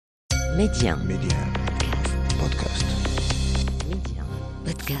Média. Podcast. Média.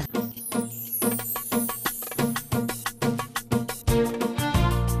 Podcast.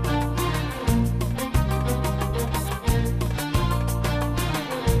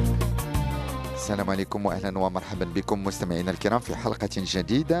 السلام عليكم واهلا ومرحبا بكم مستمعينا الكرام في حلقه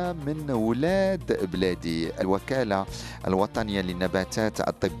جديده من ولاد بلادي. الوكاله الوطنيه للنباتات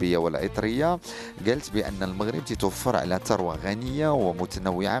الطبيه والعطريه قالت بان المغرب تتوفر على ثروه غنيه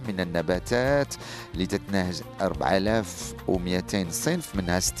ومتنوعه من النباتات لتتناهز 4200 صنف،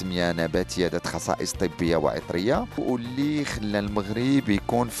 منها 600 نباتيه ذات خصائص طبيه وعطريه، واللي خلى المغرب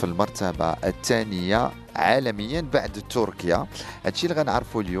يكون في المرتبه الثانيه عالميا بعد تركيا. هادشي اللي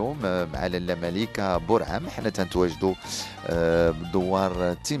غنعرفوا اليوم مع لاله مليكه برعم. حنا تنتواجدوا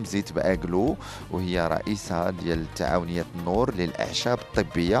بدوار تيمزيت باكلو، وهي رئيسه ديال تعاونيه النور للاعشاب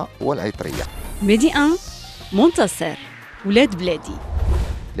الطبيه والعطريه. ميدي 1 منتصر ولاد بلادي.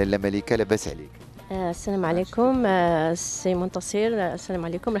 لاله مليكه، لاباس عليك؟ السلام عليكم سي منتصر، السلام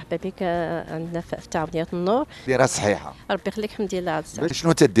عليكم، مرحبا بك عندنا في تعاونية النور. ديرها صحيحه، ربي يخليك، الحمد لله. عاد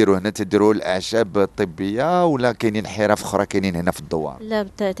شنو تديروا هنا؟ تديروا الاعشاب الطبيه ولا كاينين حرف اخرى كاينين هنا في الدوار؟ لا،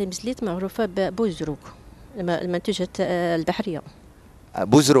 تمزليت معروفة ببوزروق، المنتوجات البحرية.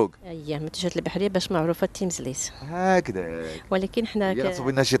 بوزروق هي المنتوجات البحرية باش معروفة تيمزليت، هكذا. ولكن حنا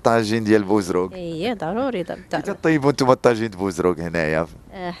يعطوا لنا شي طاجين ديال بوزروق. هي ضروري. كي تطيبوا انتم الطاجين بوزروق هنايا؟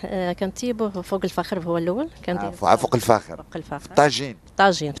 كنطيبوا فوق الفخر، هو الاول كندير فوق الفخر، فوق الفخر في الطاجين.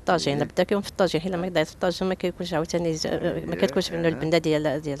 في الطاجين نبدا كيهم في الطاجين، حيت ما كداير في الطاجين ما كيكونش عاوتاني ما كتكونش منه البنه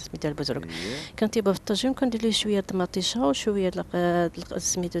ديال سميتو البوزروق. كنطيبوه في الطاجين، وكندير ليه شويه الطماطيشه وشويه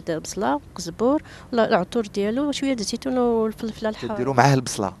سميتو ديال البصله والقزبور والعطور ديالو وشويه الزيتون والفلفله الحار. تديروا معاه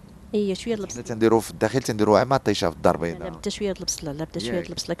البصله؟ هي شويه البصله تنديروا في الداخل، تنديروها مع طيشه في الدار البيضاء. لا، بدا شويه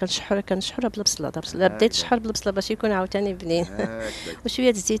البصله، كنشحرها بالبصله. بديت نشحر بالبصله باش يكون عاوتاني بنين. وشويه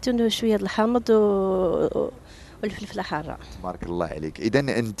الزيتون وشويه الحامض والفلفله حاره. تبارك الله عليك. اذا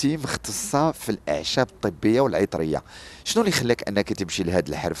انت مختصه في الاعشاب الطبيه والعطريه. شنو اللي خلاك انك تمشي لهذه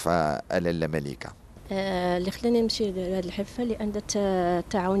الحرفه لاله مليكه؟ اللي خلاني نمشي لهذه الحرفه لان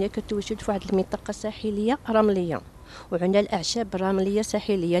التعاونيه كتوجد في واحد المنطقه ساحليه رمليه، وعندنا الاعشاب الرمليه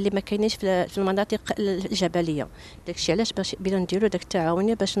ساحليه اللي ما كاينينش في المناطق الجبليه. داكشي علاش باش بغينا نديروا داك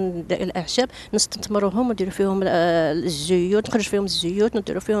التعاونيه باش الاعشاب نستثمروهم ونديروا فيهم الزيوت، نخرج فيهم الزيوت،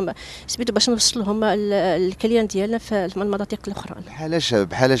 نديروا فيهم سميتو باش نوصلوهم الكليان ديالنا في المناطق الاخرى.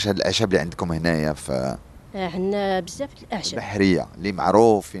 بحالاش هاد الاعشاب اللي عندكم هنايا في عندنا بزاف الاعشاب البحريه اللي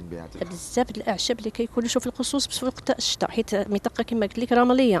معروفين بها، بزاف الاعشاب اللي كيكونوا في الخصوص في وقت الشتاء، حيت منطقه كما قلت لك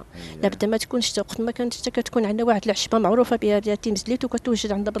رمليه. لابد ما تكون الشتاء، وقت ما كانت الشتاء كتكون عندنا واحد العشبه معروفه بها تيمزليت،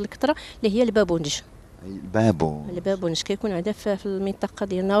 وكتوجد عندنا بالكثره اللي هي البابونج. البابونج كيكون عندنا في المنطقه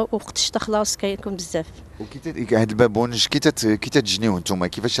ديالنا، وقت الشتاء خلاص كيكون بزاف. هاد البابونج كي تتجنيو نتوما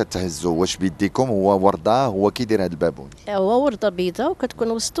كيفاش تهزوا؟ واش بيديكم؟ هو ورده؟ هو كيدير هاد البابونج؟ هو ورده بيضاء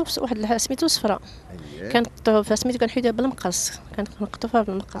وكتكون وسطو واحد سميتو صفراء. كنقطعوها في سميتو، كنحيدوها بالمقص، كنقطفوها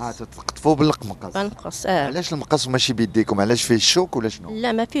بالمقص. تقطفوه بالمقص. علاش المقص وماشي بيديكم؟ علاش فيه الشوك ولا شنو؟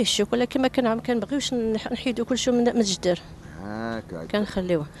 لا، ما فيه الشوك، ولكن ما كنبغيوش نحيدو كلشي من الجدر.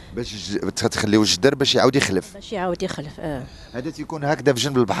 كنخليوه باش تخليوه الجدر باش يعاود يخلف. هذا تيكون هكذا في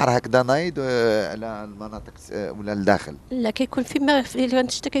جنب البحر، هكذا نايض على المناطق ولا الداخل؟ لا، كيكون في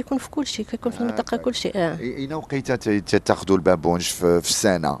الشتا، كيكون في كل شيء، كيكون في المنطقه كل شيء. اين وقيته تاخذوا البابونج في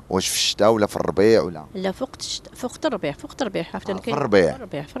السنه؟ واش في الشتاء ولا في الربيع ولا؟ لا، فوق الربيع عرفتي.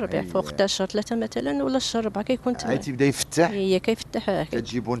 في الربيع فوق شهر 3 مثلا ولا شهر 4 كيكون تيبدا يفتح. هي كيفتح.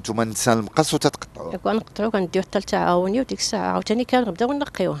 كتجيبوا نتوما نسان المقص وتتقطعوه؟ كنقطعوه، كنديرو حتى التعاوني، وديك الساعه عاوتاني كنبداو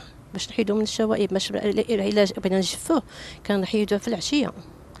نقيوه باش نحيدو من الشوائب. باش الا بغينا نجفوه كنحيدوه في العشيه،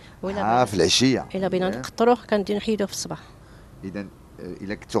 ولا في العشيه الا بغينا نقطروه كندير نحيدوه في الصباح. اذا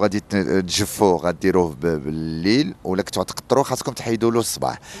الا كنتو غادي تجفوه غديروه بالليل، ولا كنتو تقطروه خاصكم تحيدوا له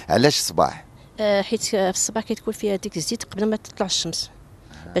الصباح. علاش الصباح؟ حيت في الصباح كتكون فيها ديك الزيت قبل ما تطلع الشمس،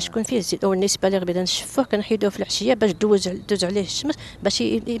 باش يكون فيه الزيت. بالنسبه اللي بغينا نشفوه كنحيدوه في العشيه باش دوز عليه الشمس، باش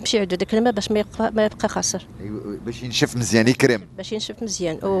يمشي عنده داك الماء، باش ما يبقى خاسر، باش ينشف مزيان، يكرم، باش ينشف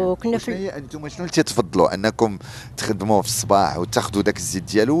مزيان. وكنا في انتم شنو اللي تفضلوا، انكم تخدموه في الصباح وتاخذوا داك الزيت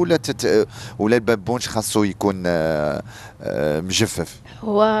ديالو، ولا البابونج خاصو يكون مجفف؟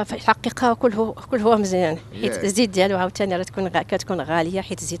 هو في الحقيقه كل هو مزيان، حيت الزيت ديالو عاوتاني راه كتكون غاليه،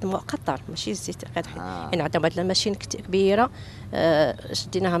 حيت الزيت مقطر ماشي الزيت قادح. يعني عندنا واحد الماشين كبيره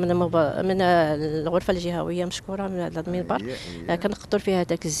شديناها من الغرفه الجهويه مشكوره من هذا المنبر. كنقطر فيها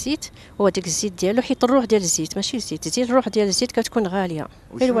داك الزيت، هو داك الزيت ديالو حيت الروح ديال الزيت ماشي الزيت، الروح ديال الزيت كتكون غاليه،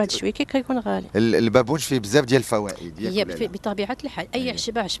 غير واحد شويه كيكون غالي. البابونج فيه بزاف ديال الفوائد. هي بطبيعه الحال اي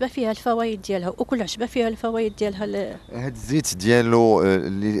عشبه فيها الفوائد ديالها، وكل عشبه فيها الفوائد ديالها. هاد الزيت ديالو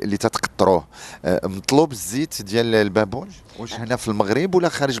اللي تتقطروه، مطلوب الزيت ديال البابونج واش هنا في المغرب ولا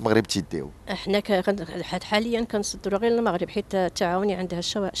خارج المغرب تيديو؟ احنا حاليا كنصدروا غير المغرب، حيت التعاونيه عندها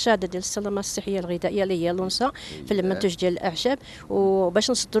الشهاده ديال السلامه الصحيه الغذائيه اللي هي لونسا في المنتوج ديال الاعشاب،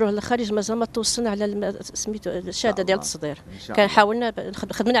 وباش نصدروه للخارج مازال ما توصلنا على سميتو الشهاده ديال التصدير. حاولنا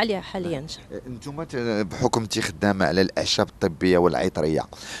خدمنا عليها حاليا. انتم بحكم انت خدامه على الاعشاب الطبيه والعطريه،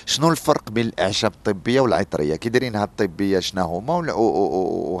 شنو الفرق بين الاعشاب الطبيه والعطريه؟ كي دايرينها الطبيه شنو هما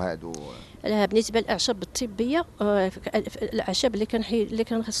وهادو؟ بالنسبه للاعشاب الطبيه، الاعشاب اللي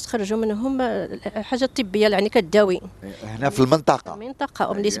كنستخرجوا منهم حاجه طبيه يعني كداوي هنا في المنطقه.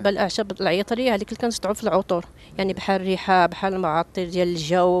 وبالنسبه للاعشاب العطريه هذيك اللي كنستعملوا في العطور، يعني بحال الريحه، بحال المعطر ديال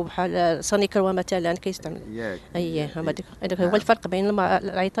الجو، بحال صنيكروه مثلا كيستعمل. هذاك هو الفرق بين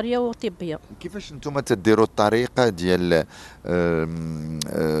العطريه والطبيه. كيفاش انتم تديروا الطريقه ديال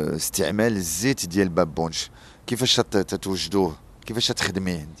استعمال الزيت ديال البابونج؟ كيفاش تتوجدوه؟ كيفاش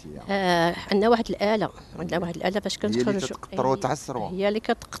تخدميه انت؟ عندنا واحد الاله باش كنتخرجوا. هي اللي كتقطروا وتعصروا؟ هي اللي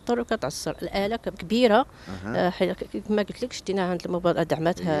كتقطر وكتعصر. الاله كبيره، كما قلت لك شديناها عند المبادره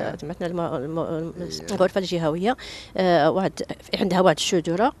دعمتنا الغرفه الجهويه. عندها واحد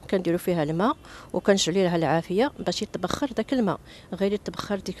الشذوره كنديروا فيها الماء وكنشعلوا لها العافيه باش يتبخر داك الماء. غير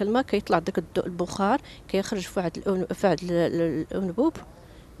يتبخر ديك الماء كيطلع داك البخار كيخرج في واحد الانبوب.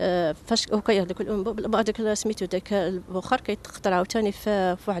 فاش كياخذ داك الانبوب هذاك سميتو داك البخار كيتقطر عاوتاني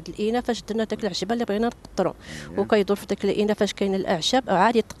في واحد الاناء فاش درنا داك العشبه اللي بغينا نقطروا، وكيدور في داك الاناء فاش كاين الاعشاب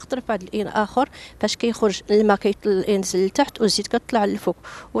عاد يتقطر في واحد الاناء اخر. فاش كيخرج الماء كينزل لتحت والزيت كتطلع للفوق،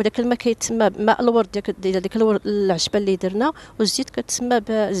 وداك الماء كيتسمى ماء الورد ديال ديك العشبه اللي درنا، والزيت كتسمى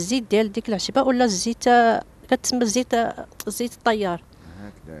بالزيت ديال ديك العشبه ولا الزيت كتسمى زيت الطيار.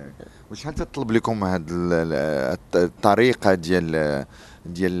 هكذا. وشحال تطلب لكم هاد الطريقه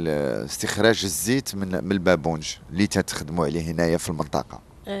ديال استخراج الزيت من البابونج اللي تخدموا عليه هنايا في المنطقه؟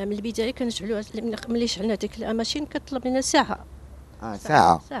 من البدايه كنشعلوا، ملي شعلنا ديك الاماشين كطلب لنا ساعه.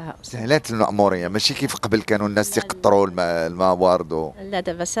 ساعه سهلات المأموريه، ماشي كيف قبل كانوا الناس تيقطروا الماء وارد. لا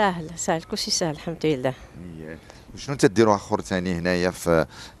دابا ساهل كلشي ساهل الحمد لله. وشنو تديروا اخر ثاني هنايا في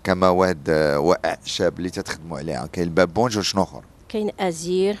كمواد واعشاب اللي تخدموا عليها؟ كاين البابونج وشنو اخر؟ كاين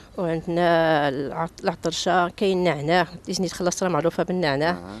ازير، وعندنا العطرشه، كاين نعناع، ديزني خلاص راه معروفه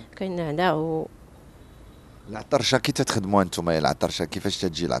بالنعناع. كاين نعناع العطرشه كي تخدموها نتوما؟ العطرشه كيفاش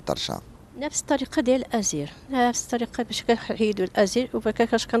تجي العطرشه؟ نفس الطريقه ديال الازير، نفس الطريقه باش كنحيدوا الازير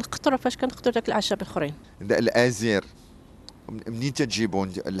وفاش كنقطروا داك الاعشاب الاخرين. الازير منين تجيبوا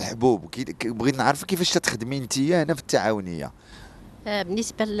الحبوب؟ بغيت نعرف كيفاش تخدمي انت هنا في التعاونيه.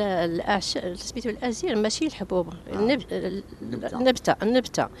 بالنسبه للاعشاب سميتو الازير ماشي الحبوب،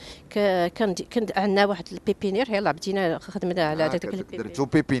 النبته كان عندنا واحد البيبينير. يلاه بدينا خدمنا على داك البيبينير. درتو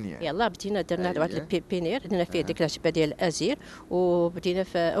بيبينير؟ يلاه بدينا درنا واحد البيبينير درنا فيه ديك العشبه ديال الازير، وبدينا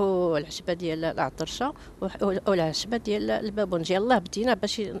في العشبه ديال العطرشه والعشبه ديال البابونج. يلاه بدينا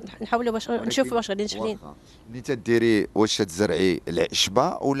باش نحاولوا باش نشوفوا واش غادي نشحنين. ملي تديري واش تزرعي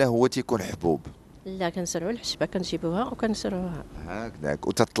العشبه ولا هو تيكون حبوب؟ لا كنزرعوا الحشبه، كنجيبوها وكنزرعوها هكذاك.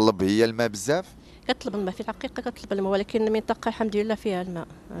 وتطلب هي الماء بزاف؟ كطلب الماء في الحقيقه، كطلب الماء، ولكن المنطقه الحمد لله فيها الماء.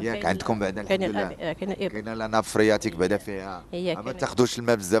 ياك عندكم بعدا الحمد لله كاينه لانا فرياتيك بعدا فيها، ما تاخذوش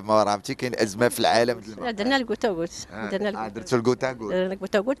الماء بزاف. ما عرفتي كاين ازمه في العالم ديال الماء. درنا الكوتاغوت، درتو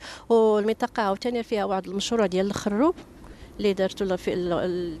الكوتاغوت. والمنطقه عاوتاني فيها واحد المشروع ديال الخروب اللي دارتو في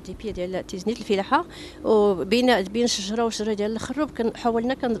الديبيه ديال تيزنيت الفلاحه، وبين شجره وشجره ديال الخروب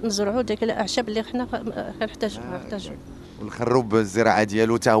حاولنا كنزرعوا ديك الاعشاب اللي حنا كنحتاجوا. والخروب الزراعه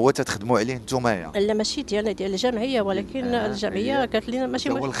ديالو حتى هو تخدموا عليه نتوما؟ لا ماشي ديالنا، ديال الجمعيه، ولكن الجمعيه قالت لنا ماشي.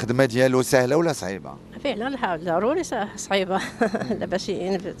 هو الخدمه ديالو سهله ولا صعيبه؟ فعلا ضروري صعيبه. لا باش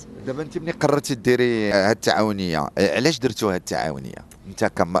ينبت. دابا انت ملي قررتي ديري هاد التعاونيه، علاش درتو هاد التعاونيه انت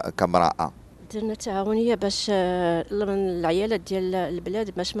كامراه؟ درنا تعاونيه باش العيالات ديال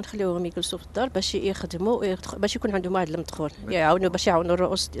البلاد باش ما نخليوهم يجلسوا في الدار، باش يخدموا، باش يكون عندهم واحد المدخول يعاونوا باش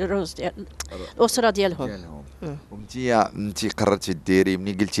يعاونوا الاسره ديالهم. انت قررتي ديري،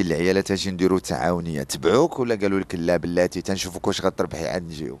 ملي قلتي للعيالات اجي نديروا تعاونيه، تبعوك ولا قالوا لك لا بلاتي تنشوفوك واش غتربحي عاد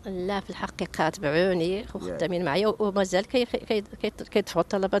نجيو؟ لا في الحقيقه تبعوني وخدامين معايا، ومازال كيدفعوا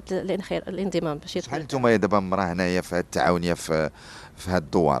الطلبات الانضمام باش يدخلوا. شحال نتوما دابا مراه هنايا في هاد التعاونيه في هاد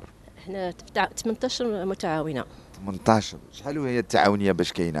الدوار؟ حنا 18 متعاونه. 18. شحال هي التعاونيه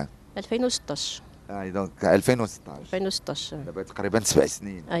باش كاينه؟ 2016. دونك 2016 دابا تقريبا 7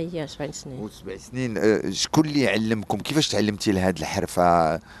 سنين. 7 سنين. و7 سنين. شكون اللي علمكم؟ كيفاش تعلمتي لهاد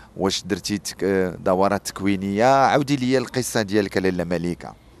الحرفه؟ واش درتي دورات تكوينيه؟ عاودي لي القصه ديالك لاله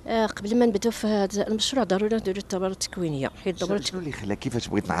مليكه. قبل ما نبداو في هذا المشروع ضروري نديرو التمارين التكوينيه، حيت ضروري شنو اللي خلاك، كيفاش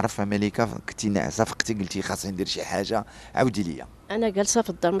بغيت نعرفها مليكه؟ كنتي ناعسه فقتي قلتي خاصني ندير شي حاجه، عاودي ليا. انا جالسه في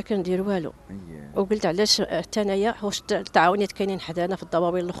الدار ما كندير والو، اييه. وقلت علاش حتى انايا واش التعاونيات كاينين حدانا في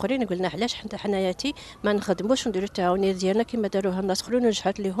الضواوين الاخرين، قلنا علاش حناياتي ما نخدموش ونديروا التعاونيات ديالنا كما داروها الناس اخرين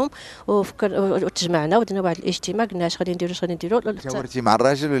ونجحت لهم، وتجمعنا ودرنا واحد الاجتماع قلنا اش غادي نديروا اش غادي نديروا. تشاورتي مع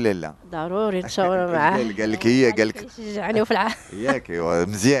الراجل ولا لا؟ ضروري نتشاور معاه. قال لك هي قال لك يشجعني وفي العام ياك ايوا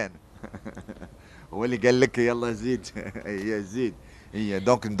مزيان. هو اللي قال لك يلا زيد. هي زيد. هي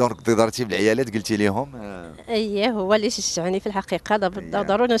دونك تهضرتي بالعيالات قلتي لهم اييه هو اللي شجعني في الحقيقه،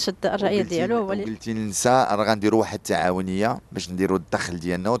 ضروري نشد الراي ديالو هو اللي قلتي للنساء راه غنديروا واحد التعاونيه باش نديروا الدخل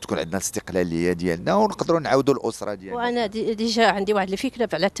ديالنا وتكون عندنا الاستقلاليه ديالنا ونقدروا نعاودوا الاسره ديالنا. وانا ديجا عندي واحد الفكره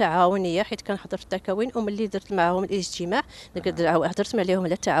على التعاونيه، حيت كنحضر في التكوين وملي درت معاهم الاجتماع هضرت عليهم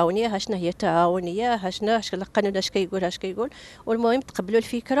على التعاونيه، شنو هي التعاونيه، شنو القانون اش كيقول اش كيقول، والمهم تقبلوا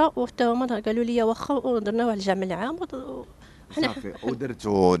الفكره وحتى هما قالوا لي واخا، ودرنا واحد الجمع العام صافي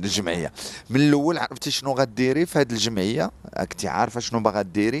ودرتوا الجمعيه. من الاول عرفتي شنو غديري في هذه الجمعيه؟ كنتي عارفه شنو باغا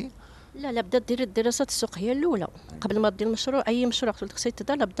ديري؟ لا بدات دير الدراسات السوقيه الاولى قبل ما دير المشروع. اي مشروع خصك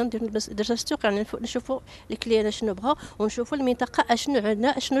تدار لابد ندير دراسه السوق، يعني نشوفوا الكليان شنو بغا ونشوفوا المنطقه اشنو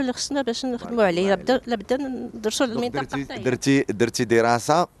عندنا اشنو اللي خصنا باش نخدموا عليه. لابد ندرسوا المنطقه. درتي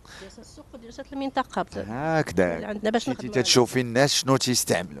دراسه السوق ودراسه المنطقه هكذا عندنا باش نخدموا. تشوفي الناس شنو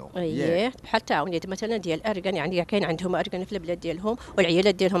تيستعملوا. اييه بحال التعاونيات مثلا ديال الاركان، يعني كاين عندهم اركان في البلاد ديالهم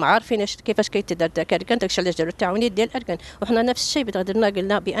والعيالات ديالهم عارفين كيفاش كيتدار داك الاركان، داكشي علاش داروا التعاونيات ديال الاركان. وحنا نفس الشيء درنا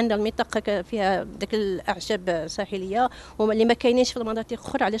قلنا بان المنطقه فيها داك الاعشاب ساحليه واللي ما كاينينش في المناطق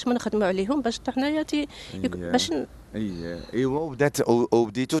اخرى، علاش ما نخدموا عليهم باش حنايا باش ايوا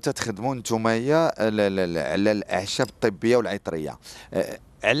وبديتوا تتخدموا نتومايا على الاعشاب الطبيه والعطريه.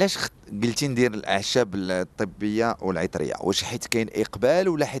 علاش قلتي ندير الاعشاب الطبيه والعطريه؟ واش حيت كاين اقبال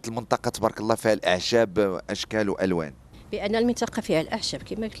ولا حيت المنطقه تبارك الله فيها الاعشاب اشكال والوان؟ بان المنطقه فيها الاعشاب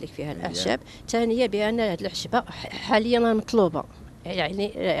كما قلت لك فيها الاعشاب، ثانيه بان هذه الاعشاب حاليا مطلوبه،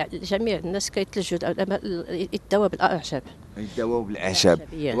 يعني جميع الناس كيتلجوا يتداوى بالاعشاب. يتداووا بالاعشاب،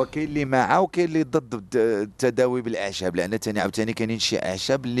 وكاين اللي مع وكاين اللي ضد التداوي بالاعشاب، لان عاوتاني كاينين شي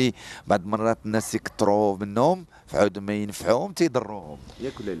اعشاب اللي بعض المرات الناس يكثروا منهم فعود ما ينفعوهم تيضروهم،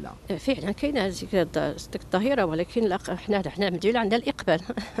 ياك ولا لا؟ فعلا كاينه هذيك الظاهره، ولكن لا حنا الحمد لله عندنا الاقبال.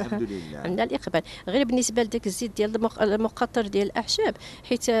 الحمد لله عندنا الاقبال، غير بالنسبه لذاك الزيت ديال المقطر ديال الاعشاب،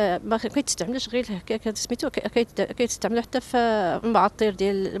 حيت ما كيتستعملش غير سميتو، كيتستعمل حتى في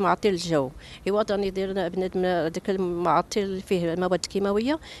معطر الجو. عوضا يدير بنادم داك المعطر اللي فيه مواد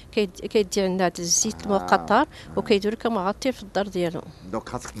كيماويه، كيدي عندنا هذا الزيت المقطر وكيدير كمعطر في الدار ديالو. دونك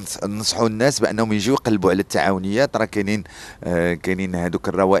خاصك تنصحوا الناس بانهم يجيو يقلبوا على التعاونيات، راه كاينين هذوك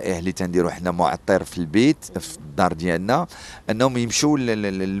الروائح اللي تنديروا حنا معطر في البيت في الدار ديالنا، انهم يمشوا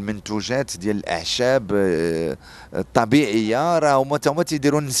للمنتوجات ديال الاعشاب الطبيعيه، راه هما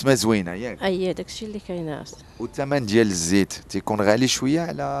تيديروا نسمه زوينه، ياك؟ اي داكشي اللي كاين. والثمن ديال الزيت تيكون غالي شويه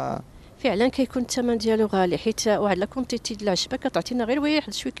على فعلا كيكون الثمن ديالو غالي، حيت واحد لا كونتيتي ديال العشبه كتعطينا غير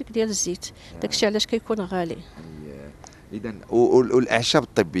واحد شويكيك ديال الزيت، داكشي علاش كيكون غالي. اذا والاعشاب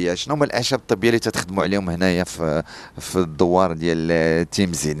الطبيه، شنو هما الاعشاب الطبيه اللي تتخدموا عليهم هنايا في الدوار ديال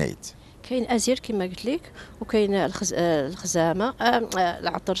تيم زينيت؟ كاين ازير كما قلت لك، وكاين الخزامه،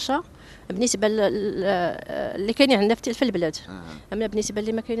 العطرشه بالنسبه اللي كاينين عندنا في البلاد. اما بالنسبه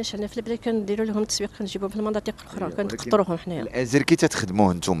اللي ما كايناش عندنا في البلاد كنديروا لهم التسويق، كنجيبوهم في المناطق الاخرى كنقطروهم حنايا. الازير كي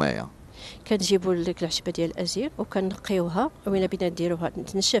تتخدموه نتومايا؟ كنجيبوا ديك العشبه ديال الازير وكنقيوها، وين بينا نديروها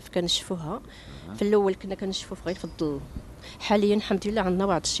تنشف كنشفوها. في الاول كنا كنشفوا غير في الظل، حاليا الحمد لله عندنا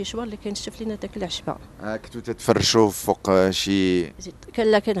واحد الشيشوار اللي كينشف لنا داك العشبه. كنتو تتفرشوا فوق شي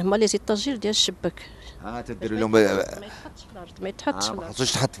كان هما لي زيطاجير ديال الشباك. تديروا لهم ما يتحطش في الارض، ما يتحطش في الارض، ما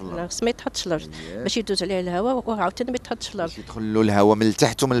خصوش تحط في الارض، ما يتحطش في الارض باش يدوز عليه الهواء، وعاوتاني ما يتحطش في الارض باش يدخل له الهواء من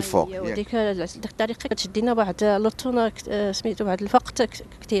التحت ومن الفوق. وديك الطريقه كتشدينا واحد لوطونه سميتو واحد الوقت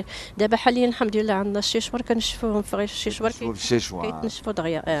كثير. دابا حاليا الحمد لله عندنا الشيشوار كنشفوهم في غير الشيشوار، كيتنشفوا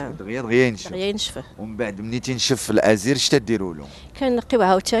دغيا ينشفوا. ومن بعد ملي تنشف الازير اش تديروا له؟ كنقيوه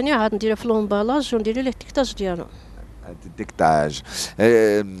عاوتاني عاد نديروه في لومبالاج ونديروا ليه التيكتاج ديالو. الديكتاج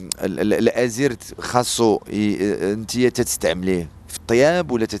الازير خاصو انت تستعمليه في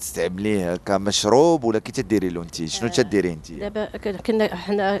الطياب ولا تستعمليه كمشروب ولا كي تديري له انت؟ شنو تديري انت؟ دابا كنا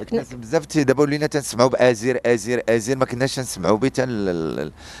حنا بزاف دابا ولينا تنسمعوا بازير ازير ما كناش نسمعوا به حتى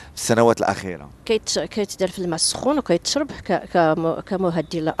السنوات الاخيره. كيتدار في الماء السخون وكيتشرب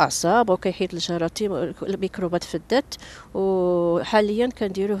كمهدي للاعصاب وكيحيد الجراثيم والميكروبات في الذات. وحاليا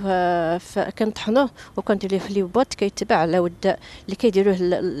كنديروه كنطحنوه وكنديروه في ليوبوت كيتباع على ود اللي كيديروه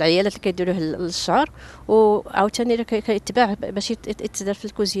العيالات اللي كيديروه للشعر، وعاوتاني كيتباع باش كتدار في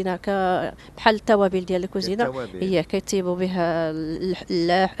الكوزينه بحال التوابل ديال الكوزينه. هي كيطيبوا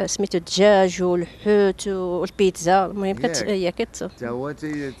بها سميتو الدجاج والحوت والبيتزا. المهم هي تا هو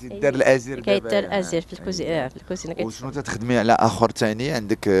تيدار الازير دابا كيدار الازير في الكوزينه. في الكوزينه وشنو تخدمي على اخر ثاني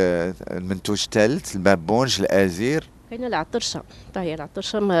عندك؟ المنتوج الثالث البابونج الازير. كاينه العطرشه حتى هي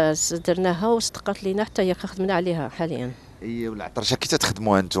العطرشه ما درناها وصدقات لينا حتى هي خدمنا عليها حاليا. اي والعطرشه كي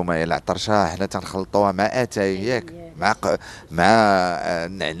تخدموها نتوما؟ العطرشه حنا تنخلطوها مع اتاي ياك مع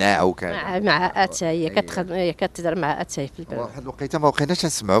النعناع وكذا مع اتاي كتخدم. هي كتدار مع اتاي في البلد. واحد الوقيته ما بقيناش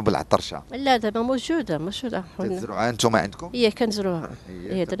نسمعوا بالعطرشه. لا دابا موجوده تزرعوها نتوما عندكم؟ هي كنزروها.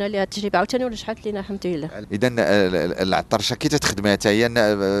 هي درنا ليها التجربه عاوتاني ورجعت لينا الحمد لله. اذا العطرشه كي تخدميها حتى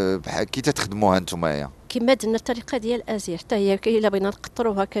هي كي تخدموها نتوما؟ كما درنا الطريقه ديال الازير حتى هي الا بغينا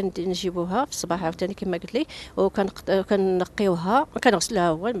نقطروها كنجيبوها في الصباح عاوتاني كما قلت لي وكنقيوها كنغسلوها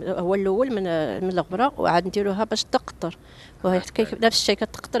هو الاول من الغبره وعاد نديروها باش تقطر. وهي نفس الشيء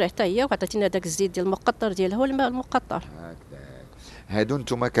كتقطر حتى هي وعطاتينا داك الزيت ديال المقطر ديالها والماء المقطر. هادو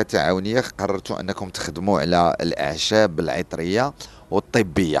نتوما كتعاونيه قررتوا انكم تخدموا على الاعشاب العطريه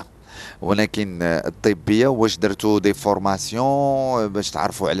والطبيه، ولكن الطبيه واش درتوا دي فورماسيون باش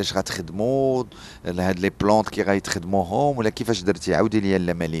تعرفوا علاش غتخدموا هاد لي بلونط كي غيتخدموهم، ولا كيفاش درتي؟ عاودي لي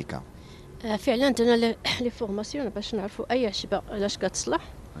لا مليكه. فعلا درنا لي فورماسيون باش نعرفوا اي عشبه علاش كتصلح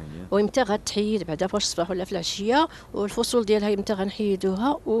وامتى غتحيد بعدا في الصباح ولا في العشيه، والفصول ديالها امتى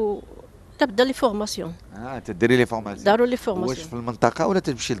غنحيدوها تبدا لي فورماسيون. تديري لي فورماسيون. داروا لي فورماسيون. واش في المنطقه ولا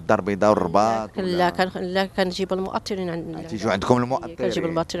تمشي للدار البيضاء والرباط؟ لا كنجيب المؤطرين عندنا. تيجوا عندكم المؤطرين؟ كنجيب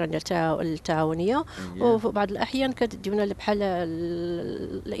المؤطرين عندنا التعاونيه. وفي بعض الاحيان كتديونا بحال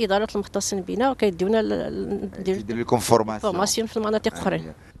الادارات المختصين بنا وكيديونا يدير لكم فورماسيون في المناطق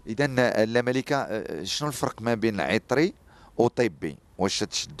اخرين. اذا لا مليكه، شنو الفرق ما بين عطري وطبي؟ واش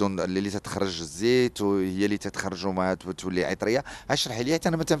تشدوا اللي تتخرج الزيت وهي اللي تتخرجوا ما تولي عطريه؟ اشرحي لي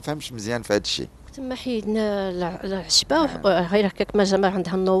انا ما تنفهمش مزيان في هذا الشيء. تما حيدنا العشبه غير هكاك ما جمع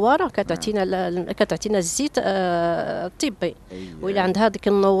عندها النواره كتعطينا الزيت الطبي. وإلا عندها ديك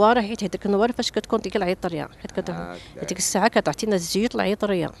النواره حيت هذيك النواره فاش كتكون ديك العطريه حيت هذيك الساعه كتعطينا الزيوت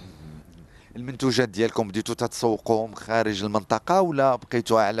العطريه. المنتوجات ديالكم بديتوا تتسوقوهم خارج المنطقه ولا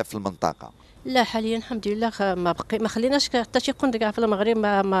بقيتوا اعلى في المنطقه؟ لا حاليا الحمد لله ما خليناش حتى شي قند كاع في المغرب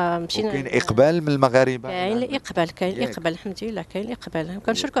ما مشينا. كاين اقبال من المغاربه؟ كاين اقبال الحمد لله. كاين اقبال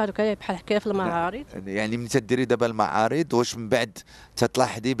كنشاركوا هذوك بحال حكايه في المعارض. يعني من تديري دابا المعارض واش من بعد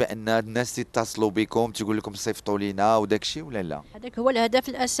تتلاحظي بان الناس يتصلوا بكم تيقول لكم صيفطوا لينا وداك الشيء ولا لا؟ هذاك هو الهدف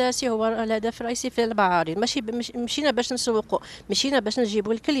الاساسي، هو الهدف الرئيسي في المعارض. ماشي مشينا باش نسوقوا، مشينا باش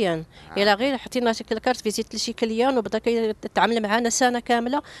نجيبوا الكليان. الا غير حطينا الكارت فيزيت لشي كليان وبدا كيتعامل معنا سنه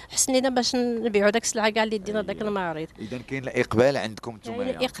كامله حسنينا باش نبيعوا داك السلعه كاع اللي دينا داك المعارض. اذا كاين الاقبال عندكم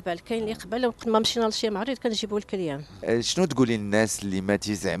نتوما؟ كاين الاقبال وقت ما مشينا لشي معرض كنجيبوا الكليان. شنو تقولي للناس اللي ما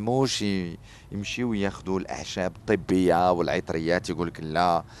تيزعموش يمشيو ياخذوا الاعشاب الطبيه والعطريات، يقول لك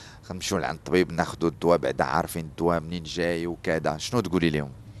لا نمشيو لعند الطبيب ناخذوا الدواء بعدا عارفين الدواء منين جاي وكذا، شنو تقولي لهم؟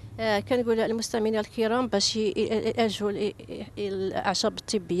 كنقول للمستمعين الكرام باش يلجوا الاعشاب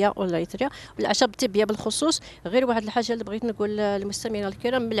الطبيه والعطريه والاعشاب الطبيه بالخصوص. غير واحد الحاجه اللي بغيت نقول للمستمعين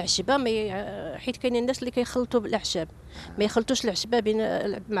الكرام، من العشبه حيت كاينين الناس اللي كيخلطوا بالاعشاب، ما يخلطوش العشبه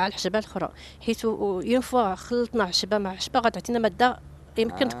مع العشبه الاخرى، حيت ينفع خلطنا عشبه مع عشبه غتعطينا ماده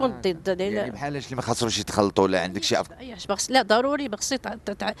يمكن تكون ضد يعني بحالاش اللي ما خاصهمش يتخلطوا؟ لا عندك شي افكار؟ اي عشبه لا ضروري بخصي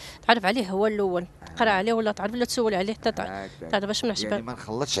تعرف عليه هو الاول، تقرا عليه ولا تعرف ولا تسول عليه حتى تعرف باش من عشبه. يعني ما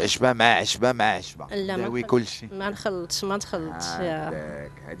نخلطش عشبه مع عشبه مع عشبه، نساوي كل شيء، ما نخلطش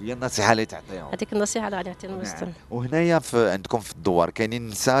هذه هي النصيحه اللي تعطيهم. هذيك النصيحه اللي غادي نعطيهم المستمع. وهنايا عندكم في الدوار كاينين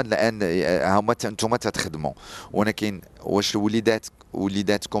نساء الان هما انتم تخدموا، ولكن واش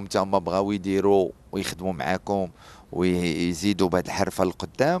وليداتكم تما بغاو يديروا ويخدموا معاكم ويزيدوا بهذه الحرفه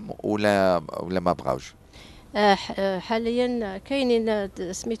القدام ولا ما بغاوش؟ حاليا كاينين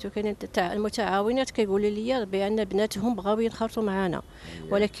سميتو كاينين المتعاونات كيقولوا لي بان بناتهم بغاو ينخرطوا معنا،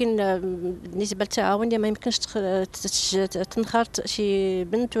 ولكن بالنسبه للتعاون ما يمكنش تنخرط شي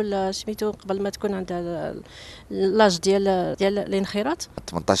بنت ولا سميتو قبل ما تكون عندها لاج ديال الانخراط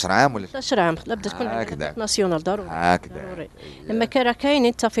 18 عام ولا 16 عام. لا بدا تكون عندها ناسيونال ضروري. لما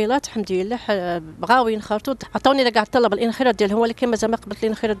كاينين الطفيلات الحمد لله بغاو ينخرطوا، عطاوني كاع الطلب الانخراط ديالهم، ولكن مازال ما قبلت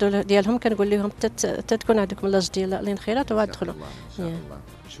الانخراط ديالهم. كنقول لهم تكون عندكم لاج ديال الانخراط وغادخلوا.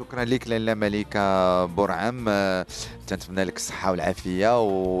 شكرا لك لاله مليكه بورعم، تنتمنى لك الصحه والعافيه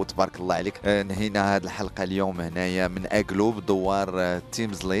وتبارك الله عليك. نهينا هذه الحلقه اليوم هنايا من اقلوب دوار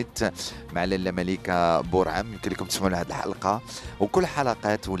تيمز ليت مع لاله مليكه بورعم. يمكن لكم تسمعوا هذه الحلقه وكل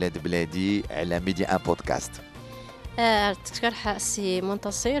حلقات ولاد بلادي على ميديا ان بودكاست. تشكر السي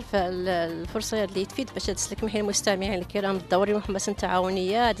منتصر فالفرصه اللي تفيد باش تسلك المستمعين الكرام الدوري محمس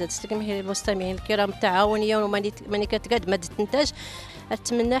التعاونيه تسلك المستمعين الكرام التعاونيه وماني كتقاد ما تنتج.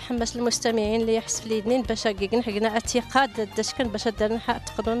 اتمنى حماس المستمعين اللي يحس في اليدين باش حقنا اعتقاد داش كان باش تقدروا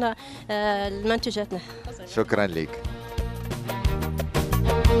تقدروا المنتوجاتنا. شكرا لك.